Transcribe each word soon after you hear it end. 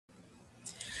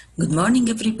Good morning,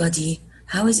 everybody.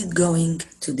 How is it going?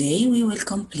 Today we will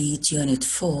complete Unit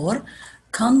 4,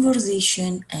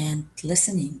 Conversation and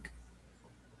Listening.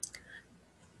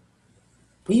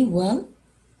 We will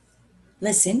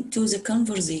listen to the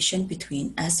conversation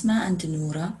between Asma and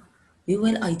Noura. We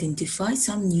will identify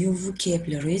some new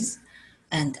vocabularies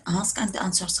and ask and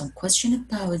answer some questions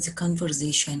about the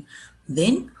conversation.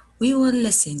 Then we will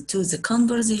listen to the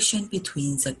conversation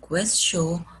between the quiz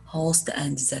show host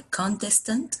and the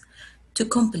contestant to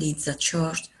complete the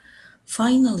chart.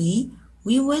 Finally,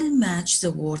 we will match the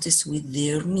words with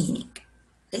their meaning.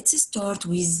 Let's start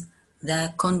with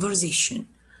the conversation.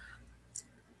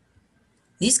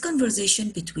 This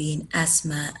conversation between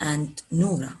Asma and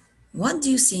Noura, what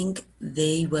do you think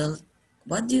they will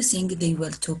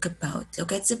talk about?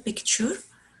 Look at the picture.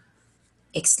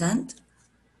 Excellent.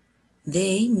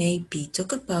 They may be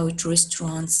talk about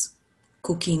restaurants,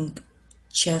 cooking,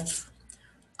 chef,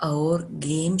 or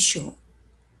game show.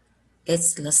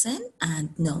 Let's listen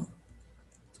and know.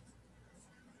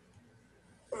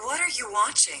 What are you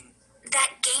watching?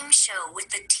 That game show with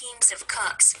the teams of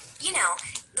cooks. You know,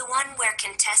 the one where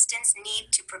contestants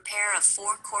need to prepare a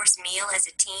 4-course meal as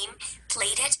a team,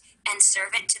 plate it, and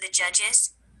serve it to the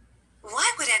judges.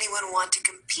 Why would anyone want to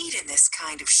compete in this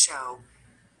kind of show?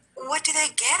 What do they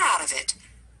get out of it?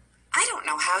 I don't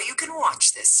know how you can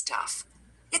watch this stuff.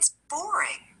 It's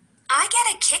boring. I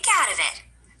get a kick out of it.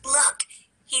 Look,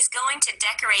 he's going to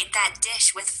decorate that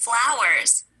dish with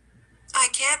flowers. I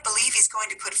can't believe he's going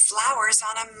to put flowers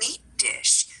on a meat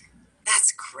dish.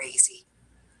 That's crazy.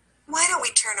 Why don't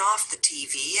we turn off the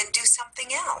TV and do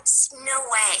something else? No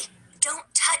way.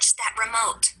 Don't touch that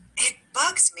remote. It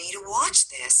bugs me to watch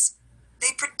this.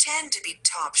 They pretend to be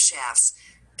top chefs,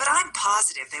 but I'm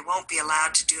positive they won't be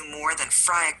allowed to do more than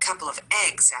fry a couple of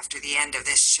eggs after the end of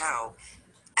this show.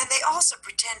 And they also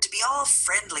pretend to be all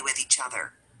friendly with each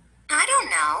other. I don't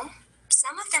know.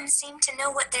 Some of them seem to know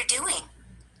what they're doing.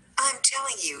 I'm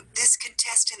telling you, this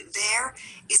contestant there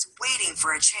is waiting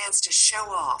for a chance to show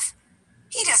off.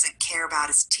 He doesn't care about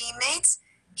his teammates.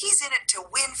 He's in it to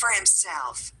win for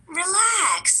himself.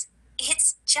 Relax.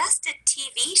 It's just a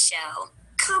TV show.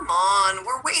 Come on,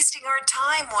 we're wasting our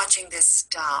time watching this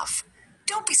stuff.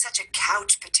 Don't be such a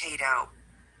couch potato.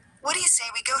 What do you say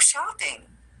we go shopping?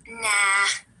 Nah,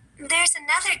 there's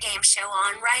another game show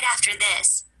on right after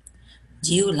this.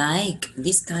 Do you like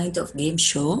this kind of game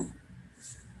show?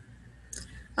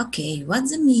 Okay,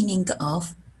 what's the meaning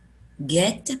of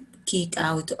get a kick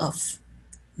out of?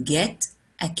 Get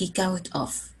a kick out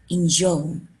of.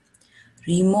 Enjoy.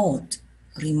 Remote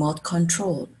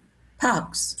control.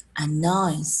 Pause and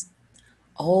nice.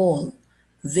 All.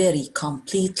 Very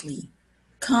completely.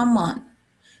 Come on.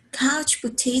 Couch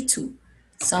potato.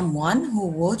 Someone who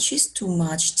watches too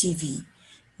much TV.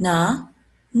 Nah,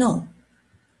 no.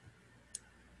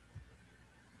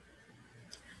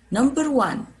 Number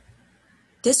 1.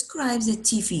 Describe the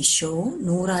TV show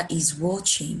Noura is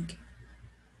watching.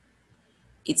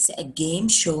 It's a game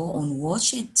show on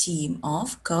which a team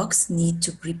of cooks need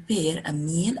to prepare a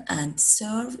meal and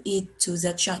serve it to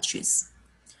the judges.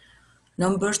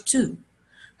 Number 2.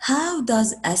 How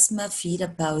does Asma feel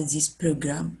about this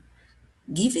program?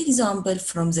 Give example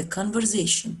from the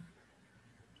conversation.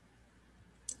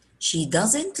 She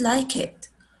doesn't like it.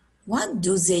 What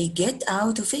do they get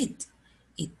out of it?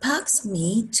 It bugs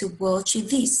me to watch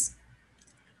this.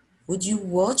 Would you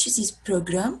watch this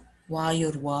program? Why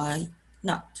or why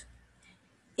not?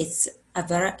 It's a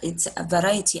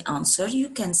variety answer. You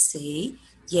can say,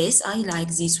 yes, I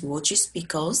like these watches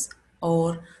because,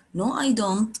 or no, I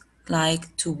don't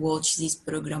like to watch this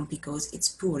program because it's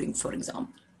boring, for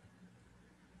example.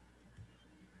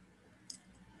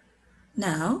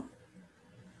 Now,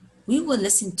 we will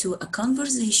listen to a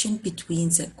conversation between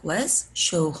the quiz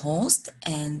show host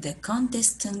and the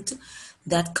contestant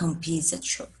that competes at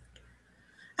show.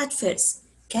 At first,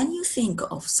 can you think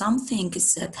of some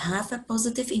things that have a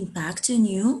positive impact on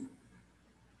you?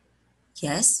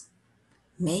 Yes,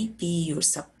 maybe your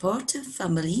supportive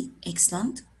family,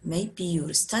 excellent. Maybe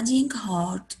you're studying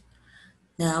hard.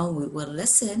 Now we will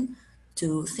listen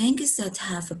to things that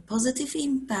have a positive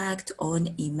impact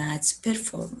on Imad's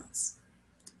performance.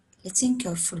 Listen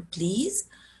carefully, please,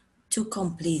 to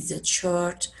complete the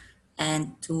chart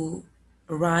and to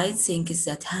write things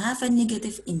that have a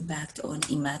negative impact on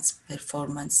Imad's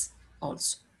performance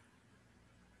also.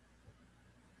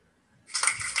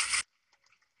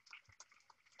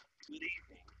 Good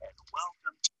evening and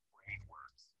welcome to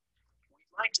Brainworks.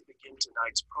 We'd like to begin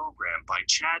tonight's program by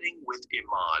chatting with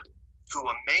Imad, who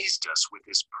amazed us with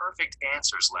his perfect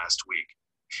answers last week.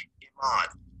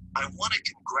 Imad, I want to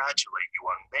congratulate you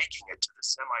on making it to the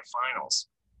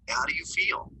semifinals. How do you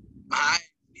feel? I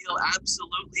feel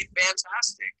absolutely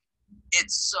fantastic.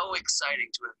 It's so exciting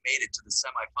to have made it to the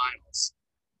semifinals.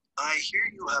 I hear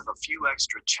you have a few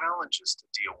extra challenges to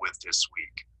deal with this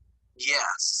week.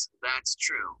 Yes, that's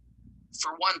true.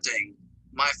 For one thing,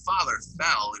 my father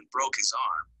fell and broke his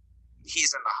arm.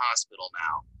 He's in the hospital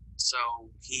now, so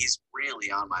he's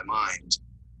really on my mind.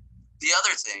 The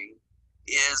other thing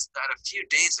is that a few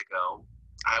days ago,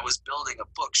 I was building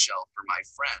a bookshelf for my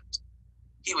friend.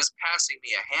 He was passing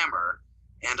me a hammer,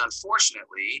 and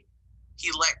unfortunately,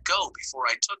 he let go before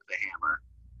I took the hammer,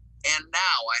 and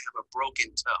now I have a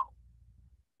broken toe.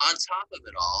 On top of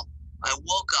it all, I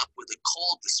woke up with a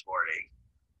cold this morning,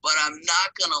 but I'm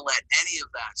not gonna let any of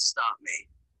that stop me.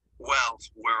 Well,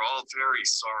 we're all very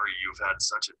sorry you've had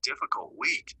such a difficult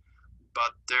week,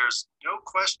 but there's no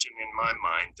question in my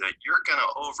mind that you're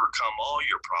gonna overcome all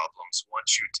your problems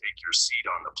once you take your seat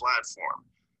on the platform.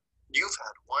 You've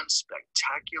had one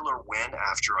spectacular win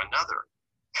after another.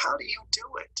 How do you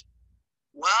do it?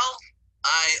 Well,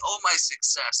 I owe my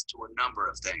success to a number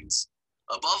of things.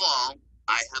 Above all,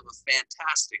 I have a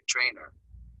fantastic trainer.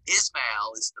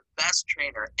 Ismail is the best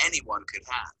trainer anyone could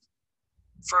have.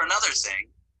 For another thing,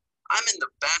 I'm in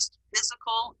the best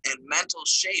physical and mental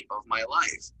shape of my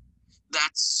life.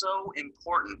 That's so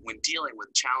important when dealing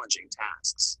with challenging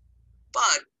tasks.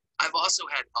 But I've also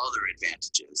had other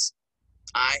advantages.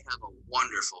 I have a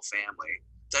wonderful family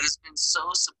that has been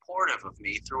so supportive of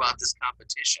me throughout this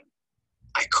competition.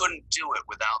 I couldn't do it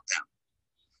without them.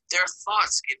 Their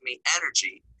thoughts give me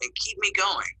energy and keep me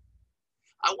going.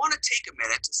 I want to take a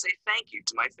minute to say thank you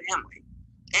to my family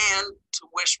and to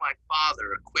wish my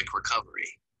father a quick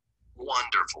recovery.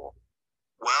 Wonderful.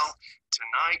 Well,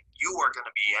 tonight you are going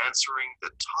to be answering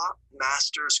the top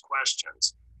masters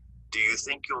questions. Do you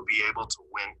think you'll be able to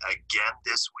win again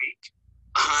this week?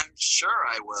 I'm sure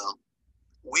I will.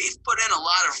 We've put in a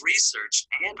lot of research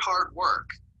and hard work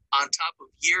on top of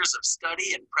years of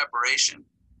study and preparation.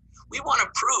 We want to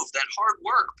prove that hard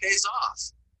work pays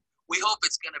off. We hope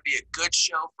it's going to be a good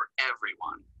show for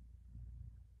everyone.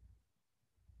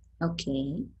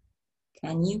 Okay.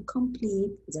 Can you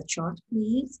complete the chart,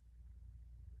 please?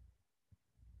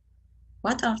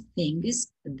 What are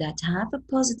things that have a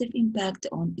positive impact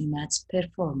on Imad's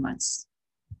performance?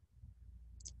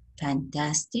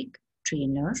 Fantastic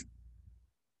trainer,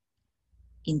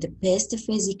 in the best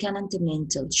physical and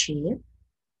mental shape,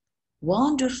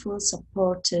 wonderful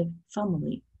supportive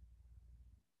family.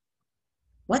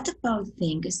 What about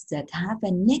things that have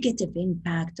a negative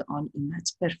impact on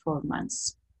Imad's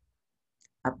performance?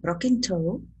 A broken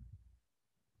toe,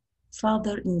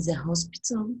 father in the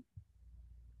hospital,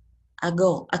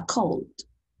 a cold.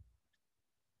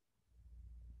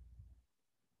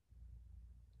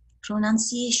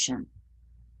 Pronunciation.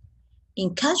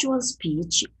 In casual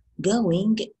speech,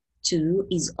 going to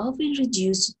is often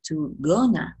reduced to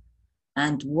gonna,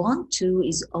 and want to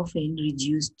is often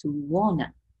reduced to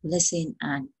wanna. Listen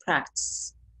and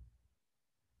practice.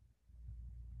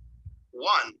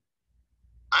 1.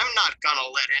 I'm not gonna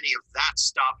let any of that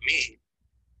stop me.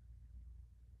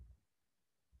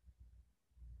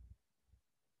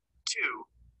 2.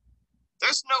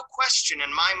 There's no question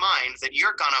in my mind that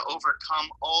you're gonna overcome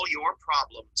all your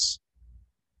problems.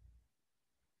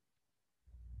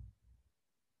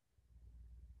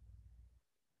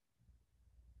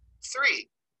 3.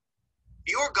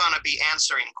 You're gonna be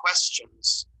answering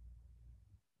questions.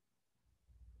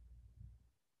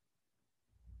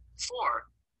 4.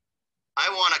 I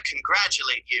want to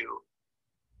congratulate you.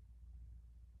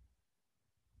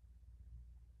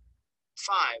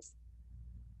 5.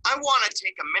 I want to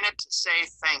take a minute to say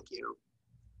thank you.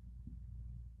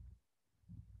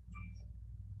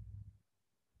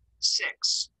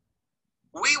 6.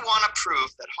 We want to prove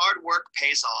that hard work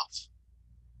pays off.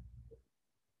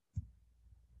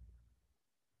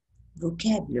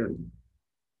 Vocabulary.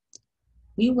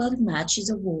 We will match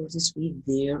the words with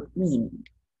their meaning.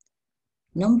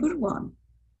 Number 1,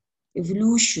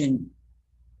 evolution.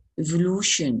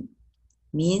 Evolution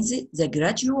means the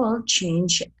gradual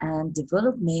change and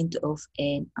development of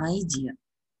an idea.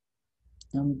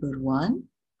 Number 1,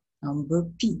 number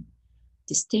B,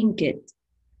 distinct.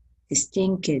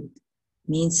 Distinct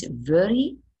means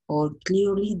very or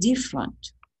clearly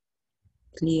different.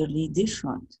 Clearly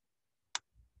different.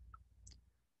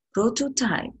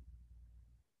 Prototype.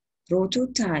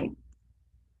 Prototype.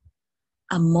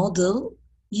 A model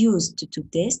used to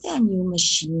test a new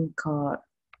machine, car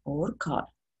or car.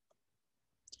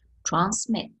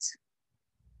 Transmit.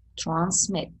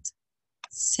 Transmit.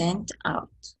 Sent out.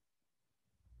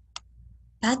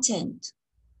 Patent.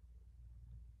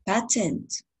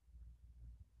 Patent.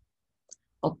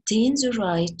 obtain the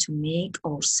right to make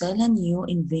or sell a new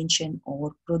invention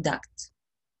or product.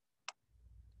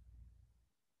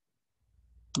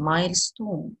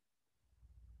 Milestone.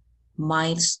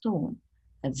 Milestone,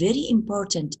 a very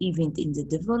important event in the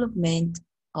development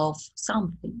of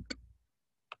something.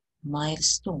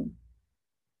 Milestone.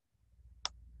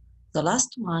 The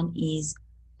last one is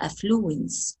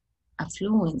affluence.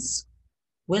 Affluence,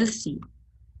 wealthy,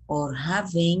 or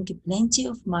having plenty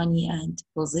of money and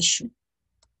possession.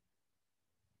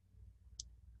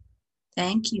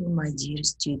 Thank you, my dear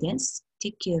students.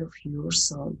 Take care of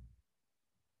yourself.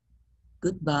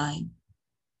 Goodbye.